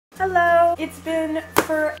Hello! It's been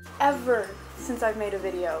forever since I've made a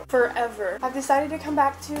video. Forever. I've decided to come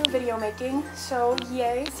back to video making, so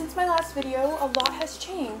yay. Since my last video, a lot has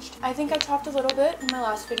changed. I think I talked a little bit in my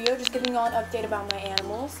last video, just giving you all an update about my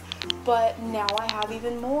animals, but now I have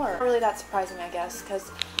even more. Not really that surprising, I guess,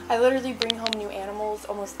 because I literally bring home new animals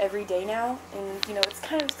almost every day now, and you know, it's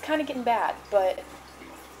kind of getting bad, but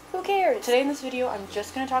who cares? Today in this video, I'm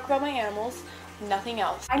just going to talk about my animals, nothing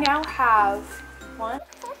else. I now have one.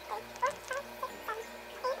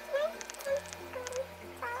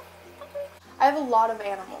 I have a lot of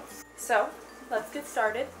animals. So, let's get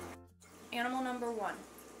started. Animal number one.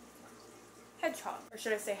 Hedgehog. Or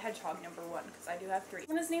should I say hedgehog number one, because I do have three.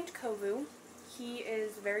 One is named Kovu. He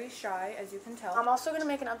is very shy, as you can tell. I'm also going to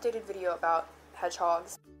make an updated video about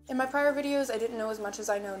hedgehogs. In my prior videos, I didn't know as much as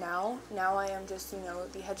I know now. Now I am just, you know,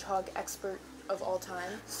 the hedgehog expert of all time.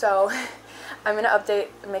 So I'm going to update,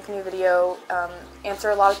 make a new video,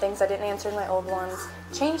 answer a lot of things I didn't answer in my old ones,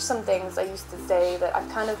 change some things I used to say that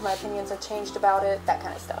I've my opinions have changed about it, that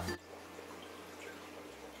kind of stuff.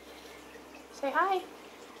 Say hi.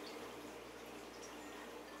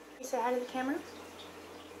 You say hi to the camera?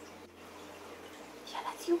 Yeah,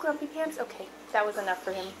 that's you, Grumpy Pants. Okay, that was enough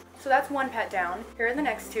for him. So that's one pet down. Here are the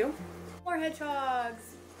next two. More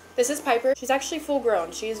hedgehogs. This is Piper. She's actually full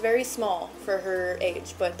grown. She is very small for her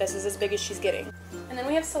age, but this is as big as she's getting. And then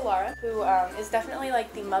we have Solara, who is definitely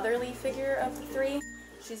like the motherly figure of the three.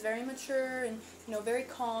 She's very mature and, you know, very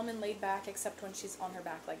calm and laid back, except when she's on her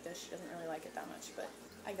back like this. She doesn't really like it that much, but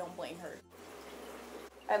I don't blame her.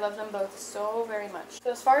 I love them both so very much.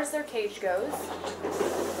 So as far as their cage goes,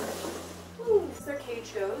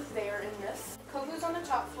 they are in this. Kovu's on the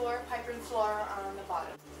top floor, Piper and Solara are on the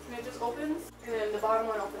bottom. And it just opens, and then the bottom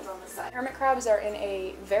one opens on the side. Hermit crabs are in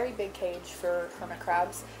a very big cage for hermit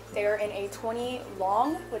crabs. They are in a 20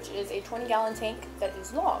 long, which is a 20-gallon tank that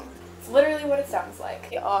is long. It's literally what it sounds like.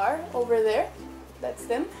 They are over there. That's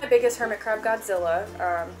them. My biggest hermit crab,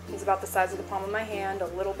 Godzilla. He's about the size of the palm of my hand, a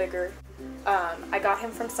little bigger. I got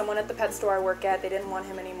him from someone at the pet store I work at. They didn't want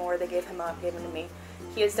him anymore. They gave him up, gave him to me.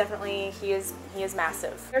 He is definitely, he is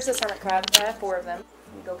massive. There's this hermit crab. I have 4 of them.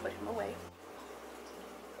 Let me go put him away.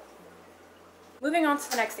 Moving on to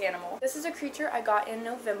the next animal. This is a creature I got in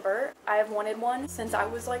November. I have wanted one since I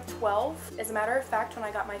was like 12. As a matter of fact, when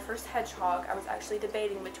I got my first hedgehog, I was actually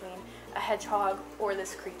debating between a hedgehog or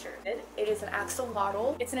this creature. It is an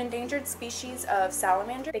axolotl. It's an endangered species of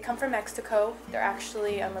salamander. They come from Mexico. They're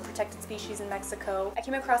actually a protected species in Mexico. I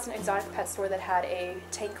came across an exotic pet store that had a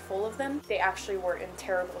tank full of them. They actually were in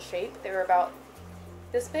terrible shape. They were about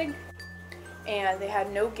this big, and they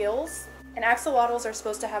had no gills. And axolotls are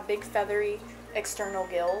supposed to have big feathery external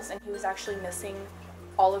gills, and he was actually missing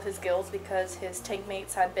all of his gills because his tank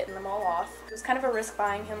mates had bitten them all off. It was kind of a risk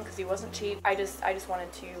buying him because he wasn't cheap. I just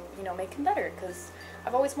wanted to, you know, make him better because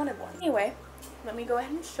I've always wanted one. Anyway, let me go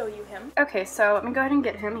ahead and show you him. Okay, so let me go ahead and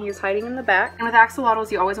get him. He's hiding in the back. And with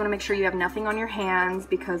axolotls, you always want to make sure you have nothing on your hands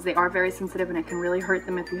because they are very sensitive and it can really hurt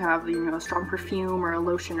them if you have, you know, a strong perfume or a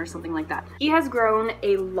lotion or something like that. He has grown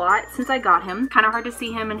a lot since I got him. Kind of hard to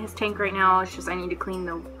see him in his tank right now. It's just I need to clean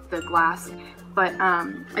the glass. But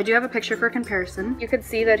I do have a picture for comparison. You could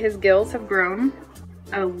see that his gills have grown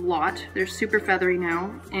a lot. They're super feathery now.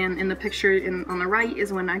 And in the picture on the right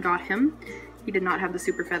is when I got him. He did not have the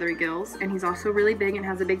super feathery gills, and he's also really big and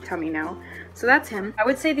has a big tummy now. So that's him. I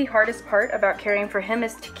would say the hardest part about caring for him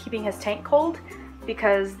is keeping his tank cold,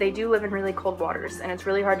 because they do live in really cold waters, and it's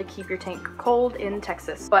really hard to keep your tank cold in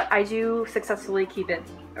Texas. But I do successfully keep it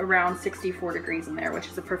around 64 degrees in there, which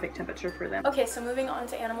is a perfect temperature for them. Okay, so moving on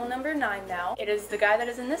to animal number 9 now. It is the guy that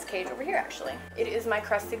is in this cage over here, actually. It is my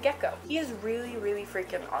crested gecko. He is really, really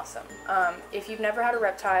freaking awesome. If you've never had a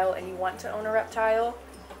reptile and you want to own a reptile,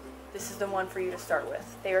 this is the one for you to start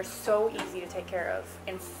with. They are so easy to take care of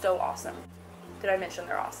and so awesome. Did I mention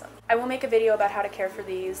they're awesome? I will make a video about how to care for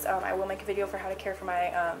these. I will make a video for how to care for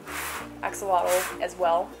my axolotl as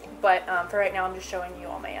well. But for right now, I'm just showing you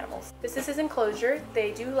all my animals. This is his enclosure.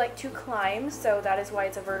 They do like to climb, so that is why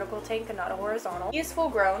it's a vertical tank and not a horizontal. He is full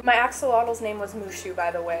grown. My axolotl's name was Mushu,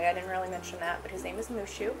 by the way. I didn't really mention that, but his name is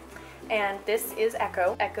Mushu. And this is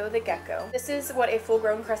Echo the gecko. This is what a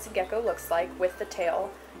full-grown crested gecko looks like with the tail.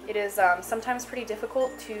 It is sometimes pretty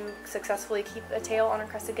difficult to successfully keep a tail on a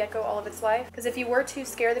crested gecko all of its life, because if you were to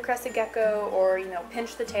scare the crested gecko or, you know,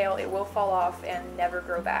 pinch the tail, it will fall off and never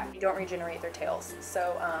grow back. You don't regenerate their tails.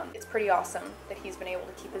 So it's pretty awesome that he's been able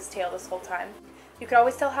to keep his tail this whole time. You can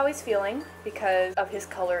always tell how he's feeling because of his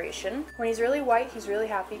coloration. When he's really white, he's really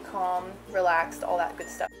happy, calm, relaxed, all that good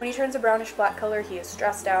stuff. When he turns a brownish black color, he is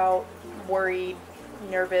stressed out, worried,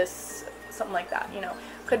 nervous, something like that, you know.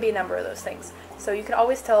 Could be a number of those things. So you can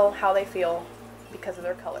always tell how they feel because of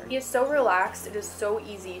their color. He is so relaxed. It is so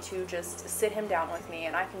easy to just sit him down with me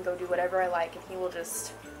and I can go do whatever I like and he will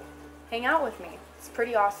just hang out with me. It's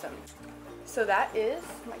pretty awesome. So that is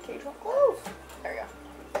my cage one. Oh, there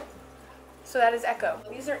we go. So that is Echo.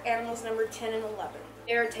 These are animals number 10 and 11.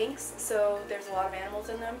 They are tanks, so there's a lot of animals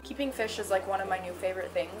in them. Keeping fish is like one of my new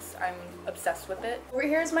favorite things. I'm obsessed with it. Over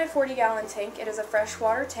here is my 40-gallon tank. It is a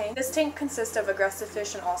freshwater tank. This tank consists of aggressive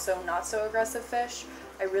fish and also not so aggressive fish.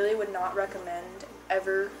 I really would not recommend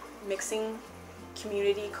ever mixing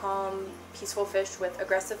community, calm, peaceful fish with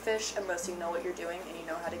aggressive fish unless you know what you're doing and you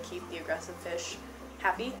know how to keep the aggressive fish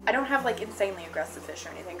happy. I don't have like insanely aggressive fish or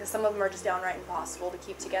anything because some of them are just downright impossible to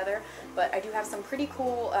keep together, but I do have some pretty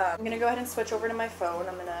cool. I'm gonna go ahead and switch over to my phone.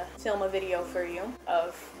 I'm gonna film a video for you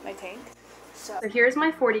of my tank. So here's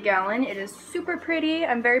my 40-gallon. It is super pretty.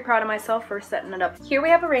 I'm very proud of myself for setting it up. Here we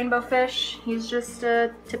have a rainbow fish. He's just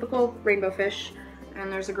a typical rainbow fish.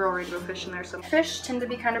 And there's a girl rainbow fish in there. So fish tend to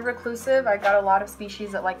be kind of reclusive. I've got a lot of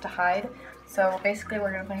species that like to hide. So basically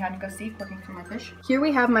we're gonna play hide and go seek looking for my fish. Here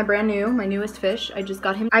we have my my newest fish. I just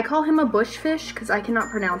got him. I call him a bush fish because I cannot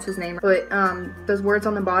pronounce his name. But those words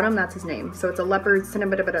on the bottom, that's his name. So it's a leopard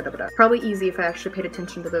cinnamon. Probably easy if I actually paid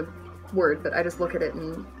attention to the word, but I just look at it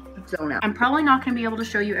and zone out. I'm probably not gonna be able to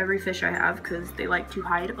show you every fish I have because they like to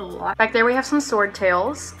hide a lot. Back there we have some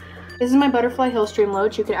swordtails. This is my butterfly hillstream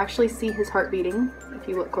loach. You can actually see his heart beating if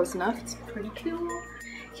you look close enough. It's pretty cool.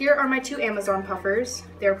 Here are my two Amazon puffers.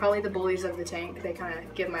 They're probably the bullies of the tank. They kind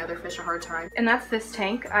of give my other fish a hard time. And that's this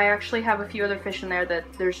tank. I actually have a few other fish in there that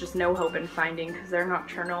there's just no hope in finding because they're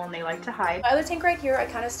nocturnal and they like to hide. My other tank right here, I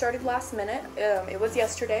kind of started last minute. It was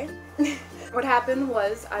yesterday. What happened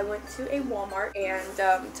was I went to a Walmart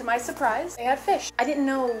and to my surprise, they had fish. I didn't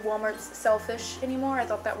know Walmarts sell fish anymore. I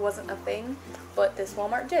thought that wasn't a thing, but this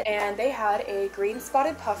Walmart did. And they had a green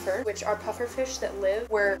spotted puffer, which are puffer fish that live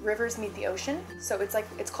where rivers meet the ocean. So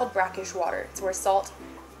it's called brackish water. It's where salt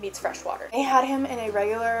meets freshwater. They had him in a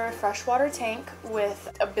regular freshwater tank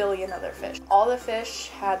with a billion other fish. All the fish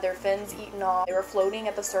had their fins eaten off. They were floating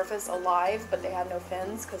at the surface alive, but they had no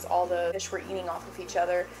fins because all the fish were eating off of each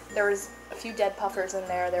other. There was a few dead puffers in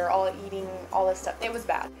there. They were all eating all this stuff. It was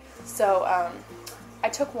bad. So I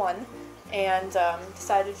took one and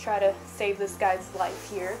decided to try to save this guy's life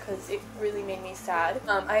here because it really made me sad.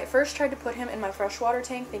 I at first tried to put him in my freshwater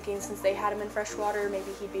tank thinking since they had him in freshwater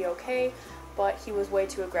maybe he'd be okay, but he was way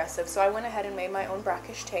too aggressive. So I went ahead and made my own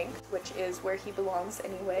brackish tank, which is where he belongs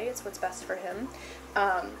anyway. It's what's best for him.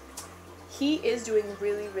 He is doing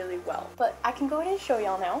really, really well. But I can go ahead and show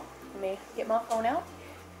y'all now. Let me get my phone out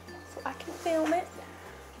so I can film it.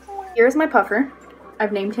 Here's my puffer.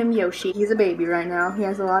 I've named him Yoshi. He's a baby right now. He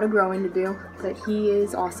has a lot of growing to do, but he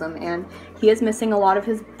is awesome. And he is missing a lot of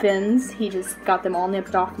his fins. He just got them all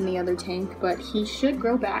nipped off in the other tank, but he should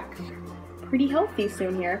grow back pretty healthy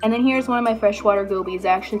soon here. And then here's one of my freshwater gobies. I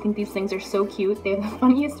actually think these things are so cute. They have the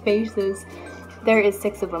funniest faces. There is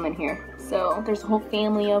 6 of them in here. So there's a whole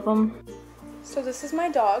family of them. So this is my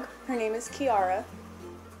dog. Her name is Kiara.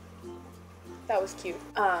 That was cute.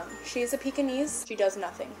 She's a Pekingese. She does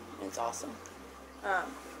nothing. And it's awesome.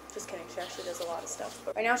 Just kidding, she actually does a lot of stuff.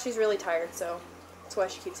 But right now she's really tired, so that's why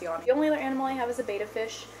she keeps yawning. The only other animal I have is a betta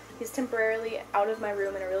fish. He's temporarily out of my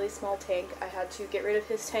room in a really small tank. I had to get rid of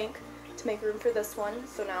his tank to make room for this one,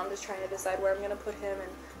 so now I'm just trying to decide where I'm going to put him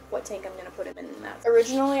and what tank I'm going to put him in that.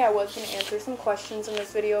 Originally I was going to answer some questions in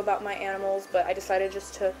this video about my animals, but I decided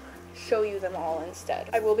just to show you them all instead.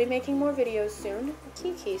 I will be making more videos soon.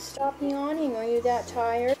 Kiki, stop yawning. Are you that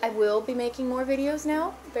tired? I will be making more videos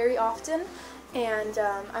now, very often. And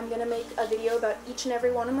I'm going to make a video about each and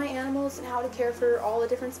every one of my animals and how to care for all the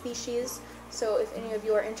different species. So if any of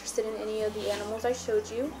you are interested in any of the animals I showed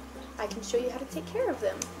you, I can show you how to take care of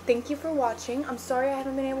them. Thank you for watching. I'm sorry I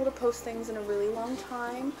haven't been able to post things in a really long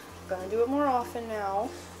time. I'm going to do it more often now.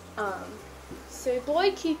 Say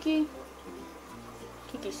bye, Kiki.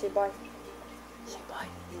 Kiki, say bye. Say bye.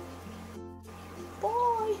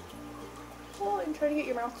 Bye. Bye. And try to get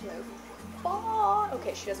your mouth to move. Bye.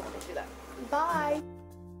 Okay, she doesn't want me to do that. Bye.